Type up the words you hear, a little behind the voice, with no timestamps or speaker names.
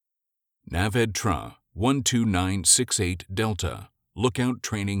Navedtra 12968 Delta Lookout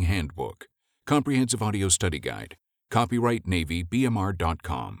Training Handbook Comprehensive Audio Study Guide. Copyright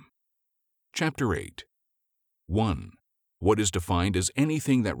NavyBMR.com. Chapter 8. 1. What is defined as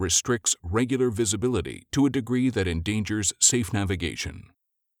anything that restricts regular visibility to a degree that endangers safe navigation.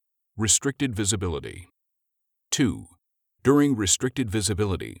 Restricted visibility. 2. During restricted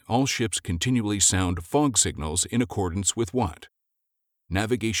visibility, all ships continually sound fog signals in accordance with what?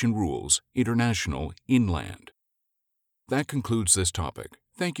 Navigation Rules, International, Inland. That concludes this topic.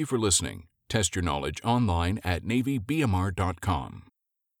 Thank you for listening. Test your knowledge online at NavyBMR.com.